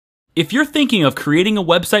If you're thinking of creating a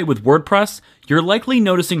website with WordPress, you're likely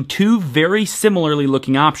noticing two very similarly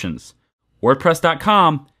looking options,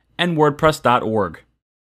 WordPress.com and WordPress.org.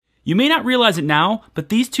 You may not realize it now, but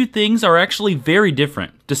these two things are actually very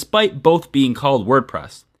different, despite both being called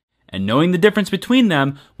WordPress. And knowing the difference between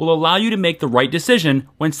them will allow you to make the right decision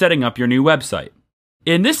when setting up your new website.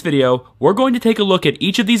 In this video, we're going to take a look at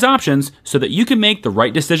each of these options so that you can make the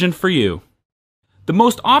right decision for you. The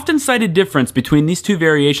most often cited difference between these two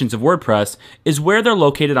variations of WordPress is where they're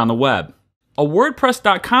located on the web. A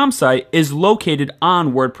WordPress.com site is located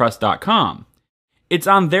on WordPress.com. It's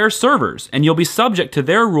on their servers, and you'll be subject to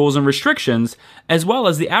their rules and restrictions, as well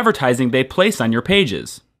as the advertising they place on your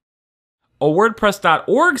pages. A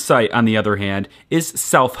WordPress.org site, on the other hand, is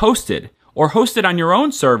self-hosted, or hosted on your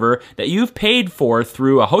own server that you've paid for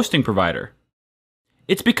through a hosting provider.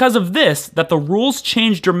 It's because of this that the rules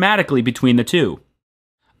change dramatically between the two.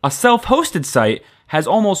 A self-hosted site has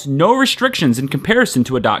almost no restrictions in comparison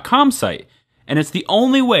to a .com site, and it's the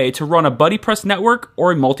only way to run a BuddyPress network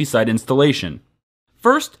or a multi-site installation.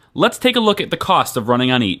 First, let's take a look at the cost of running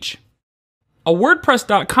on each. A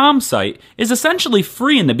WordPress.com site is essentially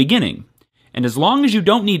free in the beginning, and as long as you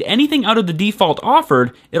don't need anything out of the default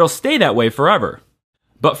offered, it'll stay that way forever.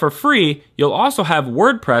 But for free, you'll also have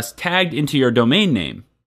WordPress tagged into your domain name.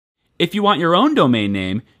 If you want your own domain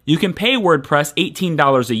name, you can pay WordPress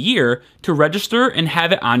 $18 a year to register and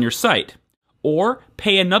have it on your site, or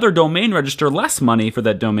pay another domain register less money for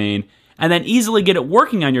that domain, and then easily get it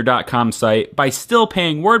working on your .com site by still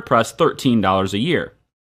paying WordPress $13 a year.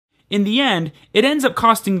 In the end, it ends up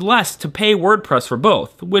costing less to pay WordPress for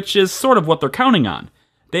both, which is sort of what they're counting on.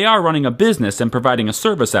 They are running a business and providing a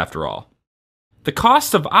service after all. The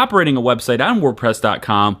cost of operating a website on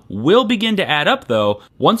WordPress.com will begin to add up though,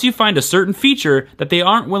 once you find a certain feature that they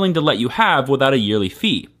aren't willing to let you have without a yearly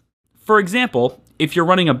fee. For example, if you're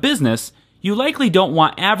running a business, you likely don't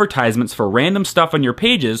want advertisements for random stuff on your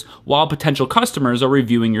pages while potential customers are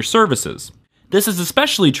reviewing your services. This is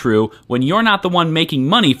especially true when you're not the one making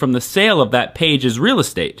money from the sale of that page's real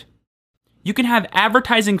estate. You can have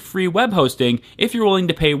advertising-free web hosting if you're willing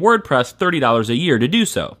to pay WordPress $30 a year to do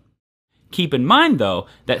so. Keep in mind, though,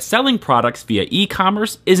 that selling products via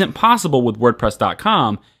e-commerce isn't possible with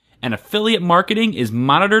WordPress.com, and affiliate marketing is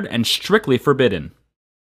monitored and strictly forbidden.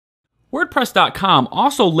 WordPress.com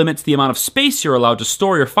also limits the amount of space you're allowed to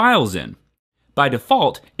store your files in. By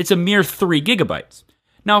default, it's a mere 3 gigabytes.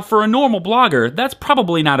 Now, for a normal blogger, that's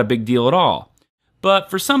probably not a big deal at all. But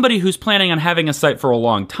for somebody who's planning on having a site for a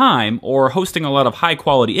long time, or hosting a lot of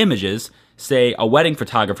high-quality images, say a wedding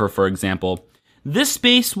photographer for example, this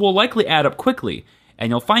space will likely add up quickly, and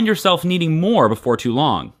you'll find yourself needing more before too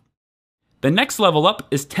long. The next level up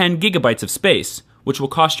is 10 gigabytes of space, which will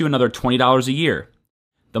cost you another $20 a year.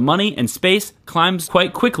 The money and space climbs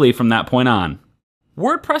quite quickly from that point on.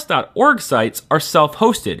 WordPress.org sites are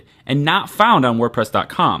self-hosted and not found on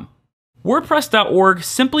WordPress.com. WordPress.org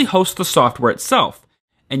simply hosts the software itself,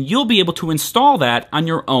 and you'll be able to install that on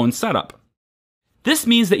your own setup. This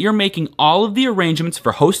means that you're making all of the arrangements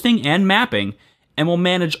for hosting and mapping, and will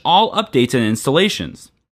manage all updates and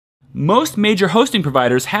installations. Most major hosting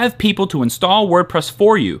providers have people to install WordPress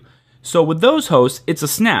for you, so with those hosts, it's a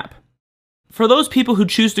snap. For those people who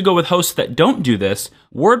choose to go with hosts that don't do this,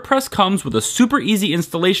 WordPress comes with a super easy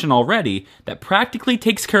installation already that practically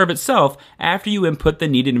takes care of itself after you input the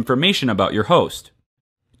needed information about your host.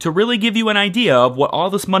 To really give you an idea of what all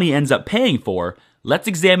this money ends up paying for, let's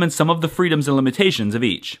examine some of the freedoms and limitations of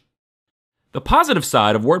each. The positive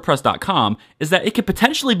side of WordPress.com is that it could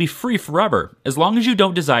potentially be free forever, as long as you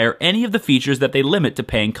don't desire any of the features that they limit to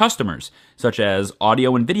paying customers, such as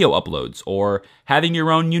audio and video uploads, or having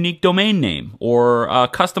your own unique domain name, or a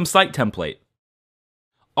custom site template.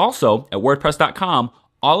 Also, at WordPress.com,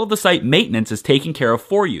 all of the site maintenance is taken care of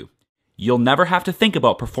for you. You'll never have to think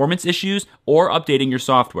about performance issues or updating your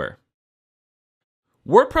software.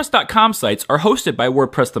 WordPress.com sites are hosted by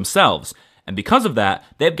WordPress themselves, and because of that,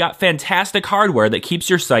 they've got fantastic hardware that keeps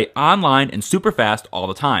your site online and super fast all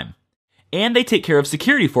the time. And they take care of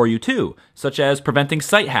security for you too, such as preventing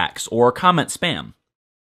site hacks or comment spam.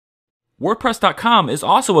 WordPress.com is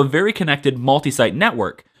also a very connected multi-site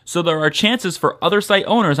network, so there are chances for other site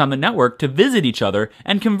owners on the network to visit each other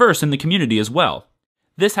and converse in the community as well.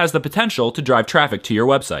 This has the potential to drive traffic to your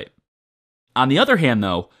website. On the other hand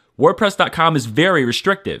though, WordPress.com is very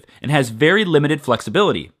restrictive and has very limited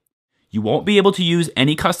flexibility. You won't be able to use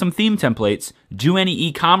any custom theme templates, do any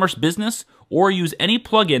e-commerce business, or use any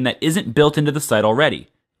plugin that isn't built into the site already.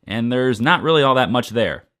 And there's not really all that much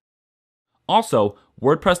there. Also,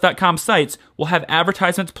 WordPress.com sites will have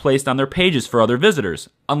advertisements placed on their pages for other visitors,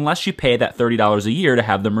 unless you pay that $30 a year to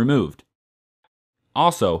have them removed.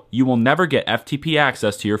 Also, you will never get FTP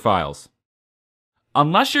access to your files.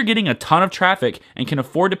 Unless you're getting a ton of traffic and can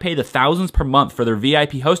afford to pay the thousands per month for their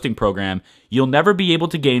VIP hosting program, you'll never be able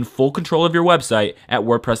to gain full control of your website at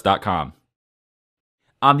WordPress.com.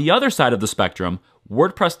 On the other side of the spectrum,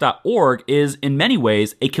 WordPress.org is, in many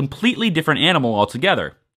ways, a completely different animal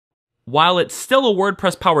altogether. While it's still a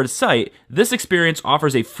WordPress-powered site, this experience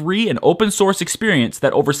offers a free and open-source experience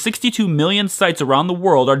that over 62 million sites around the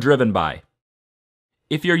world are driven by.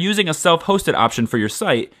 If you're using a self-hosted option for your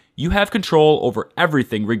site, you have control over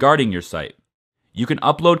everything regarding your site. You can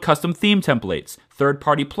upload custom theme templates,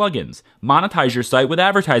 third-party plugins, monetize your site with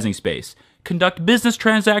advertising space, conduct business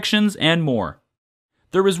transactions, and more.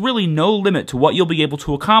 There is really no limit to what you'll be able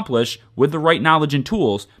to accomplish with the right knowledge and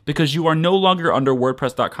tools because you are no longer under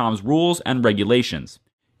WordPress.com's rules and regulations.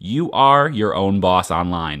 You are your own boss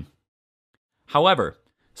online. However,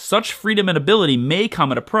 such freedom and ability may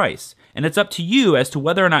come at a price, and it's up to you as to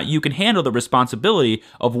whether or not you can handle the responsibility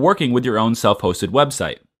of working with your own self-hosted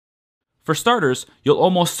website. For starters, you'll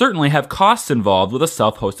almost certainly have costs involved with a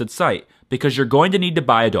self-hosted site, because you're going to need to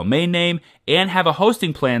buy a domain name and have a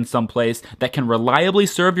hosting plan someplace that can reliably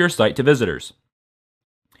serve your site to visitors.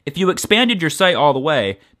 If you expanded your site all the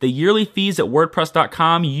way, the yearly fees at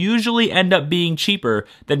WordPress.com usually end up being cheaper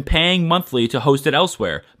than paying monthly to host it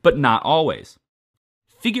elsewhere, but not always.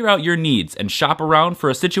 Figure out your needs and shop around for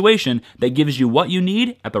a situation that gives you what you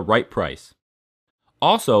need at the right price.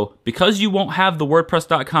 Also, because you won't have the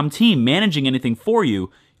WordPress.com team managing anything for you,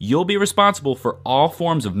 you'll be responsible for all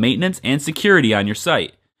forms of maintenance and security on your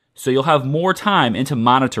site, so you'll have more time into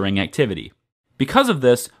monitoring activity. Because of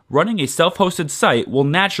this, running a self-hosted site will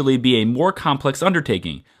naturally be a more complex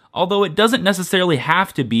undertaking, although it doesn't necessarily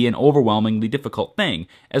have to be an overwhelmingly difficult thing,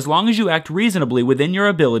 as long as you act reasonably within your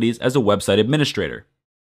abilities as a website administrator.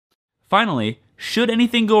 Finally, should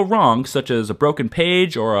anything go wrong, such as a broken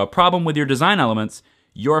page or a problem with your design elements,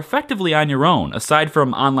 you're effectively on your own, aside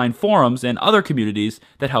from online forums and other communities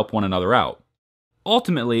that help one another out.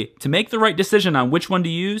 Ultimately, to make the right decision on which one to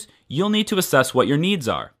use, you'll need to assess what your needs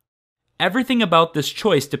are. Everything about this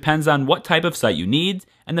choice depends on what type of site you need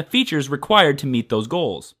and the features required to meet those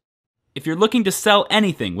goals. If you're looking to sell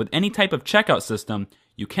anything with any type of checkout system,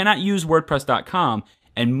 you cannot use WordPress.com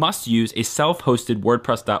and must use a self-hosted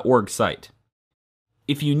WordPress.org site.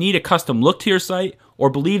 If you need a custom look to your site or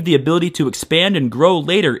believe the ability to expand and grow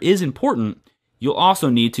later is important, you'll also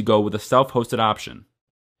need to go with a self-hosted option.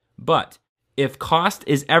 But if cost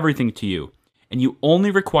is everything to you, and you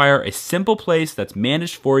only require a simple place that's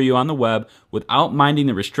managed for you on the web without minding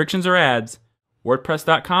the restrictions or ads,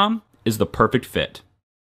 WordPress.com is the perfect fit.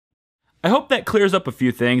 I hope that clears up a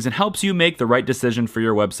few things and helps you make the right decision for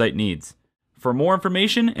your website needs. For more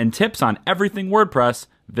information and tips on everything WordPress,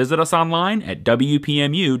 visit us online at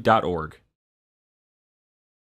wpmu.org.